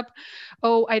always end up,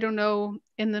 oh, I don't know,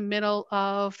 in the middle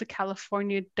of the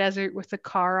California desert with a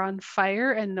car on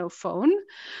fire and no phone,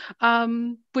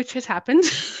 which has happened.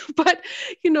 But,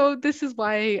 this is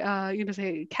why,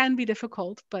 say it can be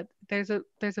difficult, but there's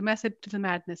a method to the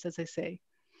madness, as I say.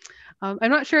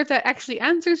 I'm not sure if that actually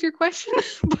answers your question,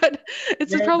 but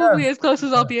it's probably as close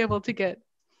as I'll be able to get.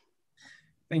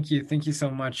 Thank you so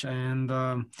much. And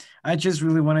I just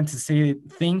really wanted to say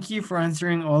thank you for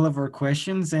answering all of our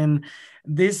questions. And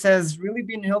this has really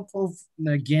been helpful,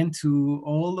 again, to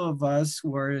all of us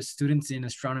who are students in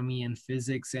astronomy and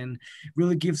physics, and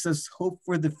really gives us hope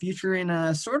for the future and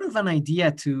a sort of an idea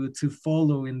to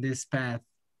follow in this path.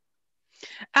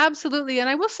 Absolutely. And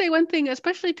I will say one thing,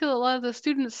 especially to a lot of the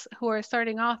students who are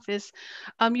starting off, is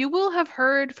you will have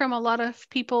heard from a lot of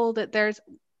people that there's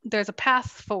a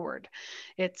path forward.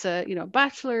 It's a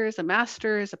bachelor's, a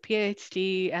master's, a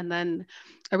PhD, and then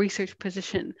a research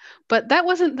position. But that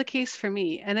wasn't the case for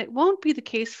me, and it won't be the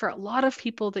case for a lot of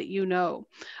people that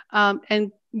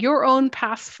and your own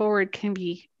path forward can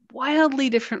be wildly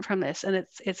different from this, and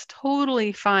it's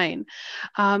totally fine.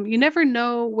 You never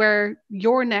know where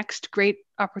your next great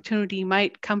opportunity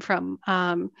might come from.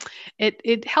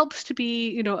 It helps to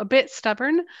be a bit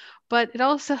stubborn, but it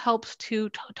also helps to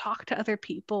talk to other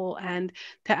people and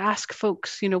to ask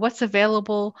folks what's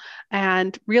available,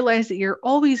 and realize that you're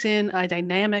always in a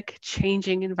dynamic,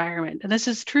 changing environment. And this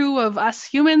is true of us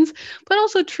humans, but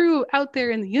also true out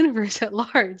there in the universe at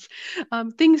large.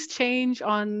 Things change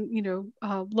on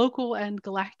local and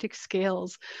galactic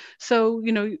scales. So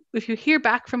if you hear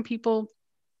back from people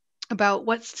about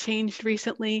what's changed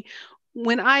recently.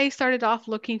 When I started off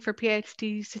looking for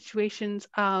PhD situations,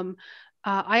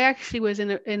 I actually was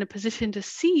in a position to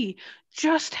see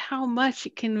just how much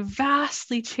it can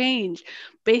vastly change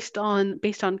based on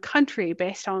country,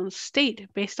 based on state,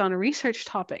 based on a research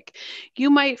topic. You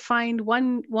might find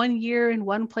one year in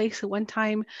one place at one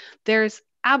time, there's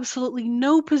absolutely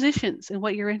no positions in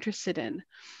what you're interested in.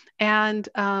 And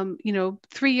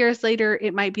 3 years later,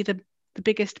 it might be the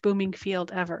biggest booming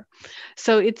field ever.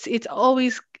 So it's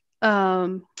always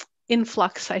in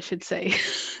flux, I should say.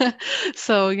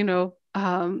 So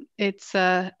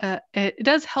it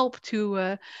does help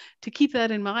to keep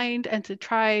that in mind and to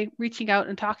try reaching out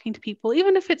and talking to people,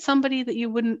 even if it's somebody that you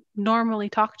wouldn't normally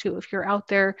talk to if you're out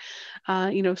there,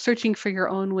 searching for your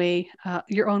own way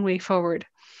forward.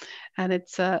 And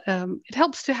it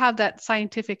helps to have that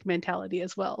scientific mentality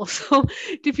as well. So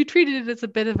if you treated it as a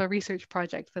bit of a research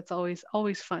project, that's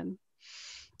always fun.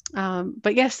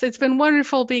 But yes, it's been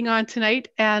wonderful being on tonight,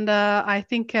 and I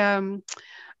think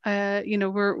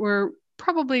we're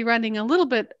probably running a little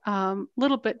bit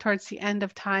towards the end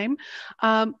of time.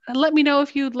 Let me know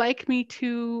if you'd like me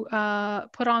to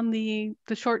put on the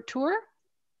short tour.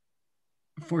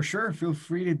 For sure, feel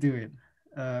free to do it.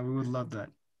 We would love that.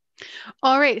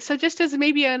 All right, so just as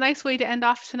maybe a nice way to end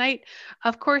off tonight,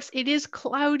 of course, it is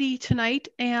cloudy tonight,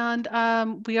 and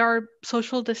we are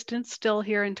social distance still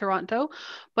here in Toronto,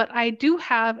 but I do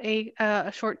have a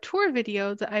short tour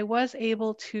video that I was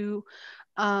able to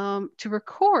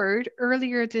record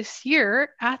earlier this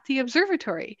year at the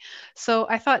observatory. So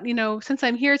I thought, since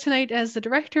I'm here tonight as the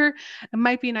director, it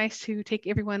might be nice to take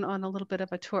everyone on a little bit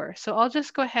of a tour. So I'll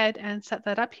just go ahead and set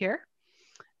that up here.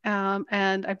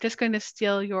 And I'm just going to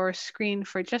steal your screen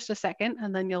for just a second,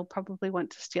 and then you'll probably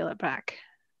want to steal it back.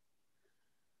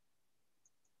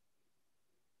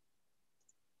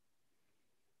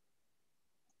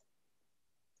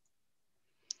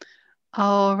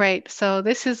 All right, so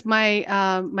this is my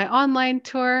my online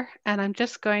tour, and I'm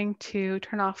just going to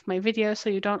turn off my video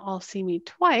so you don't all see me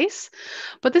twice.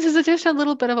 But this is just a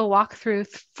little bit of a walkthrough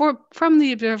from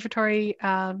the observatory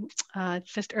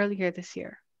just earlier this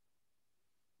year.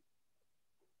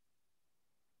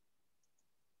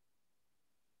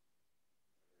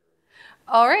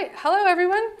 All right, hello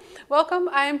everyone. Welcome,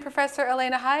 I'm Professor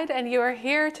Elaina Hyde, and you are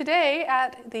here today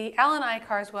at the Alan I.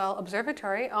 Carswell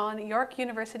Observatory on York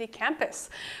University campus.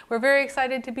 We're very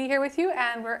excited to be here with you,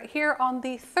 and we're here on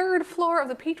the 3rd floor of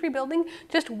the Petrie building,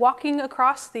 just walking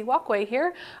across the walkway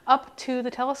here up to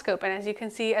the telescope. And as you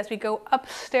can see, as we go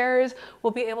upstairs,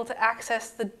 we'll be able to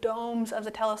access the domes of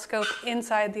the telescope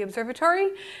inside the observatory.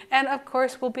 And of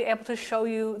course, we'll be able to show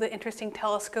you the interesting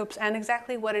telescopes and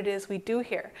exactly what it is we do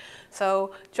here. So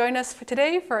join us for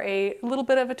today for a little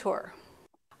bit of a tour.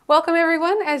 Welcome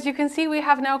everyone. As you can see, we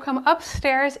have now come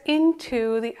upstairs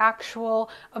into the actual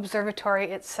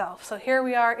observatory itself. So here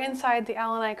we are inside the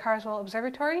Alan I. Carswell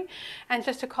Observatory. And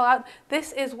just to call out,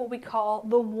 this is what we call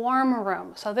the warm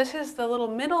room. So this is the little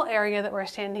middle area that we're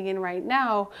standing in right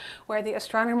now, where the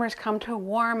astronomers come to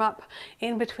warm up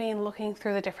in between looking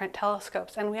through the different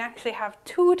telescopes. And we actually have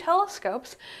 2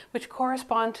 telescopes which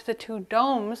correspond to the 2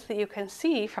 domes that you can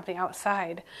see from the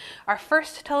outside. Our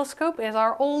first telescope is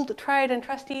our old tried and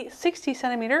trusty 60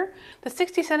 centimeter. The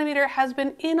 60 centimeter has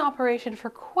been in operation for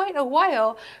quite a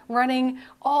while, running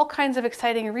all kinds of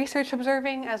exciting research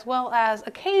observing as well as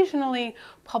occasionally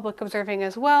public observing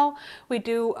as well. We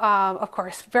do, of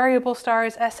course, variable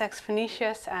stars, SX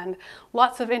Phoenicius, and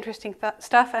lots of interesting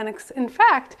stuff. And in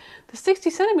fact, the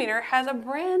 60 centimeter has a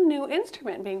brand new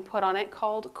instrument being put on it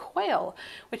called Quail,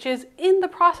 which is in the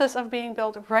process of being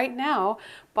built right now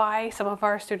by some of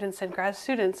our students and grad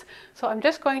students. So I'm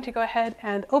just going to go ahead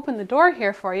and open the door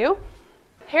here for you.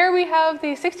 Here we have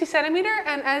the 60 centimeter,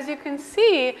 and as you can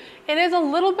see, it is a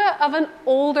little bit of an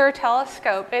older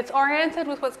telescope. It's oriented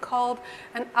with what's called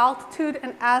an altitude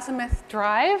and azimuth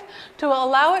drive to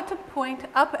allow it to point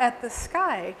up at the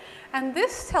sky. And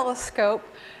this telescope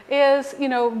is,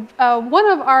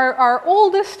 one of our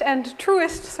oldest and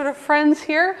truest sort of friends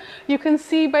here. You can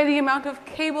see by the amount of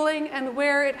cabling and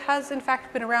where it has in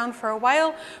fact been around for a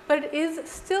while, but it is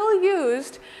still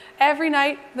used every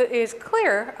night that is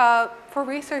clear for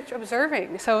research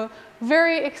observing. So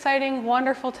very exciting,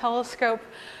 wonderful telescope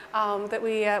that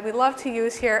we love to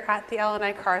use here at the Alan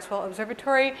I. Carswell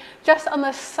Observatory. Just on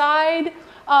the side,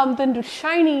 the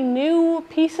shiny new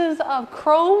pieces of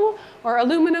chrome, or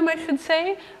aluminum I should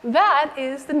say, that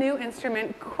is the new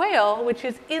instrument Quail, which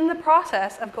is in the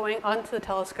process of going onto the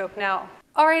telescope now.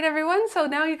 All right, everyone, so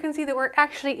now you can see that we're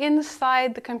actually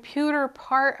inside the computer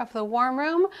part of the warm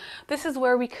room. This is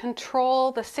where we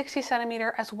control the 60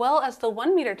 centimeter as well as the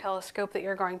 1 meter telescope that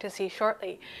you're going to see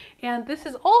shortly. And this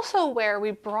is also where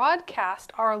we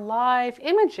broadcast our live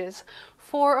images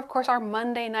for, of course, our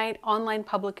Monday night online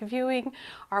public viewing,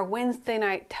 our Wednesday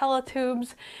night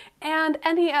teletubes, and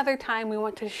any other time we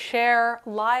want to share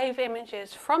live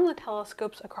images from the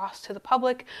telescopes across to the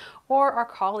public or our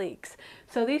colleagues.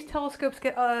 So these telescopes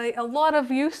get a lot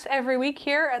of use every week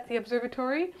here at the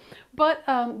observatory, but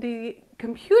the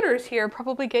computers here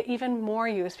probably get even more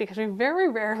use because we very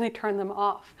rarely turn them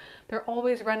off. They're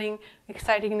always running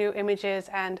exciting new images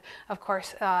and, of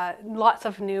course, lots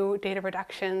of new data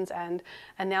reductions and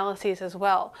analyses as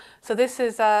well. So this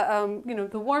is the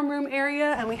warm room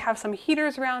area, and we have some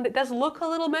heaters around. It does look a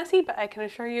little messy, but I can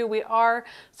assure you we are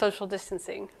social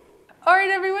distancing. All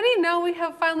right, everybody, now we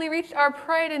have finally reached our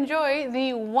pride and joy,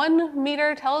 the 1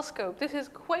 meter telescope. This is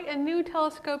quite a new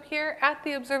telescope here at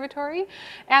the observatory,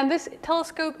 and this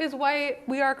telescope is why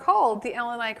we are called the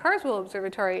Elaina Carswell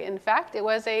Observatory. In fact, it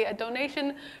was a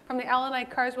donation from the Elaina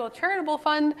Carswell Charitable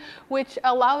Fund, which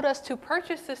allowed us to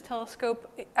purchase this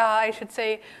telescope, I should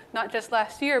say, not just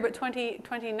last year, but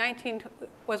 2019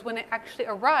 was when it actually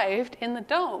arrived in the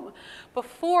dome.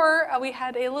 Before, we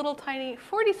had a little tiny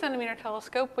 40 centimeter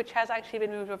telescope, which has actually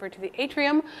been moved over to the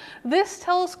atrium. This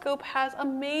telescope has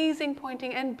amazing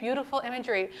pointing and beautiful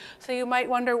imagery. So you might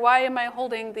wonder, why am I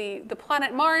holding the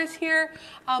planet Mars here?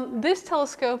 This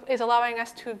telescope is allowing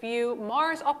us to view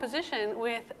Mars opposition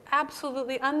with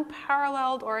absolutely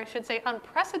unparalleled, or I should say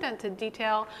unprecedented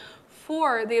detail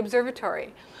for the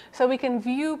observatory. So we can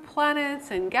view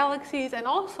planets and galaxies and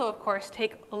also, of course,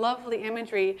 take lovely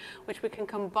imagery which we can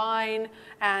combine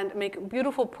and make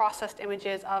beautiful processed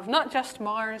images of not just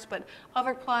Mars, but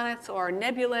other planets or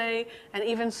nebulae and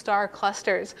even star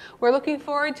clusters. We're looking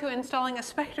forward to installing a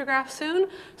spectrograph soon,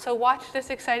 so watch this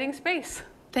exciting space.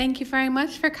 Thank you very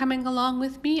much for coming along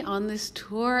with me on this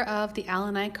tour of the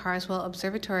Elaina Carswell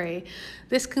Observatory.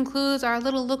 This concludes our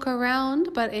little look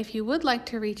around, but if you would like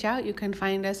to reach out, you can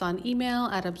find us on email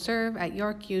at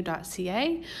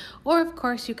observe@yorku.ca, or of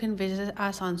course you can visit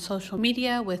us on social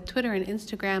media with Twitter and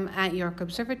Instagram at York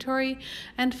Observatory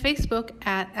and Facebook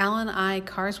at Elaina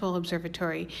Carswell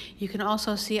Observatory. You can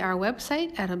also see our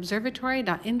website at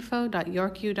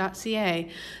observatory.info.yorku.ca.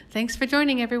 Thanks for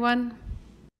joining, everyone.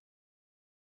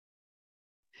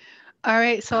 All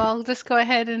right, so I'll just go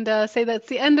ahead and say that's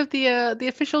the end of the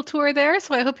official tour there.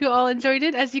 So I hope you all enjoyed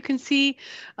it. As you can see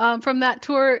from that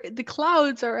tour, the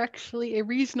clouds are actually a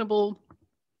reasonable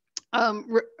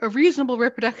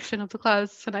reproduction of the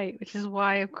clouds tonight, which is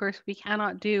why, of course, we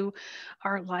cannot do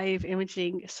our live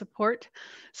imaging support.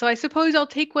 So I suppose I'll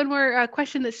take one more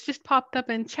question that's just popped up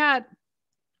in chat.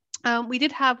 We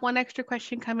did have one extra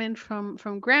question come in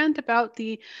from Grant about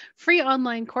the free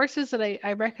online courses that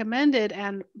I recommended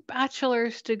and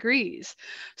bachelor's degrees.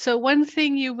 So one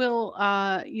thing you will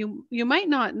you might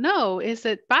not know is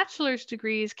that bachelor's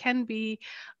degrees can be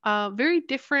very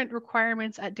different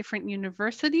requirements at different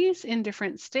universities in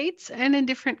different states and in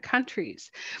different countries.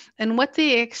 And what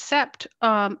they accept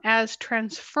as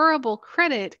transferable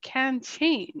credit can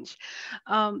change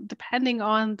depending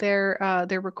on their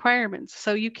requirements.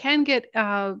 So you can get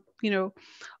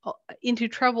into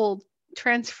trouble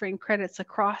transferring credits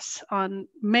across on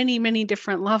many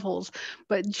different levels.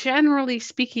 But generally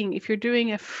speaking, if you're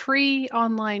doing a free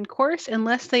online course,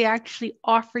 unless they actually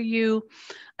offer you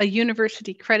a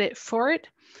university credit for it,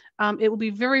 it will be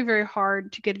very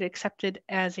hard to get it accepted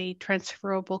as a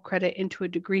transferable credit into a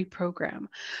degree program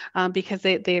because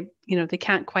they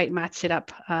can't quite match it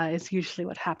up is usually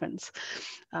what happens.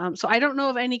 So I don't know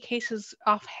of any cases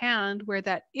offhand where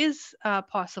that is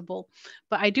possible,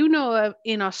 but I do know of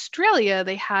in Australia,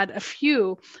 they had a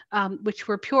few which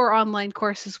were pure online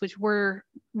courses which were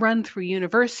run through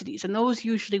universities, and those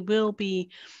usually will be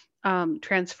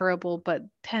transferable, but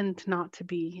tend not to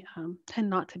be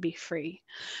free.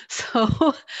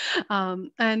 So, yeah,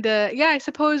 I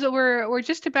suppose that we're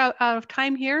just about out of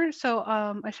time here. So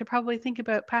I should probably think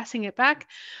about passing it back.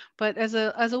 But as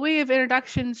a way of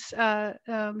introductions to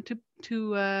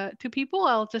people,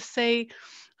 I'll just say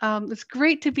it's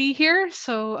great to be here.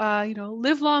 So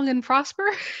live long and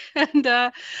prosper,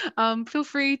 and feel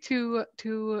free to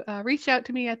reach out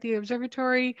to me at the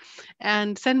observatory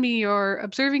and send me your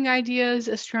observing ideas,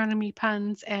 astronomy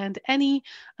puns, and any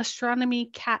astronomy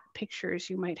cat pictures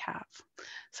you might have.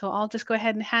 So I'll just go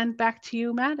ahead and hand back to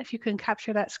you, Matt, if you can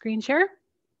capture that screen share.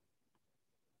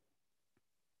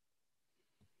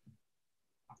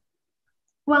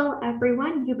 Well,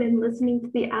 everyone, you've been listening to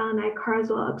the Elaina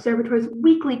Carswell Observatory's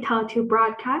weekly TeleTube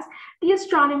broadcast, the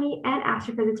Astronomy and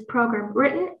Astrophysics program,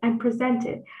 written and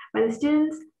presented by the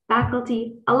students,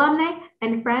 faculty, alumni,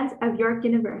 and friends of York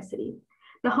University.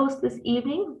 The hosts this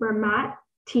evening were Matt,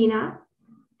 Tina,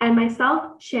 and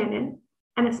myself, Shannon,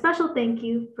 and a special thank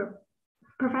you for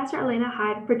Professor Elaina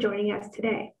Hyde for joining us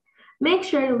today. Make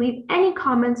sure to leave any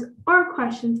comments or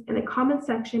questions in the comment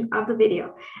section of the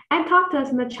video and talk to us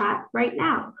in the chat right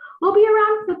now. We'll be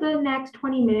around for the next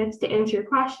 20 minutes to answer your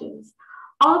questions.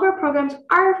 All of our programs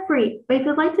are free, but if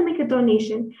you'd like to make a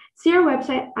donation, see our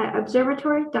website at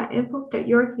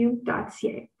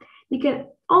observatory.info.yorku.ca. You can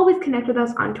always connect with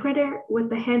us on Twitter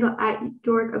with the handle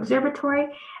 @York Observatory,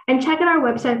 and check out our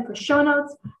website for show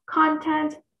notes,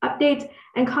 content, updates,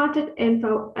 and contact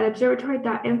info at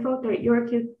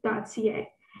observatory.info.yorku.ca.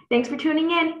 Thanks for tuning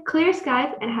in, clear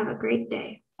skies, and have a great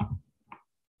day.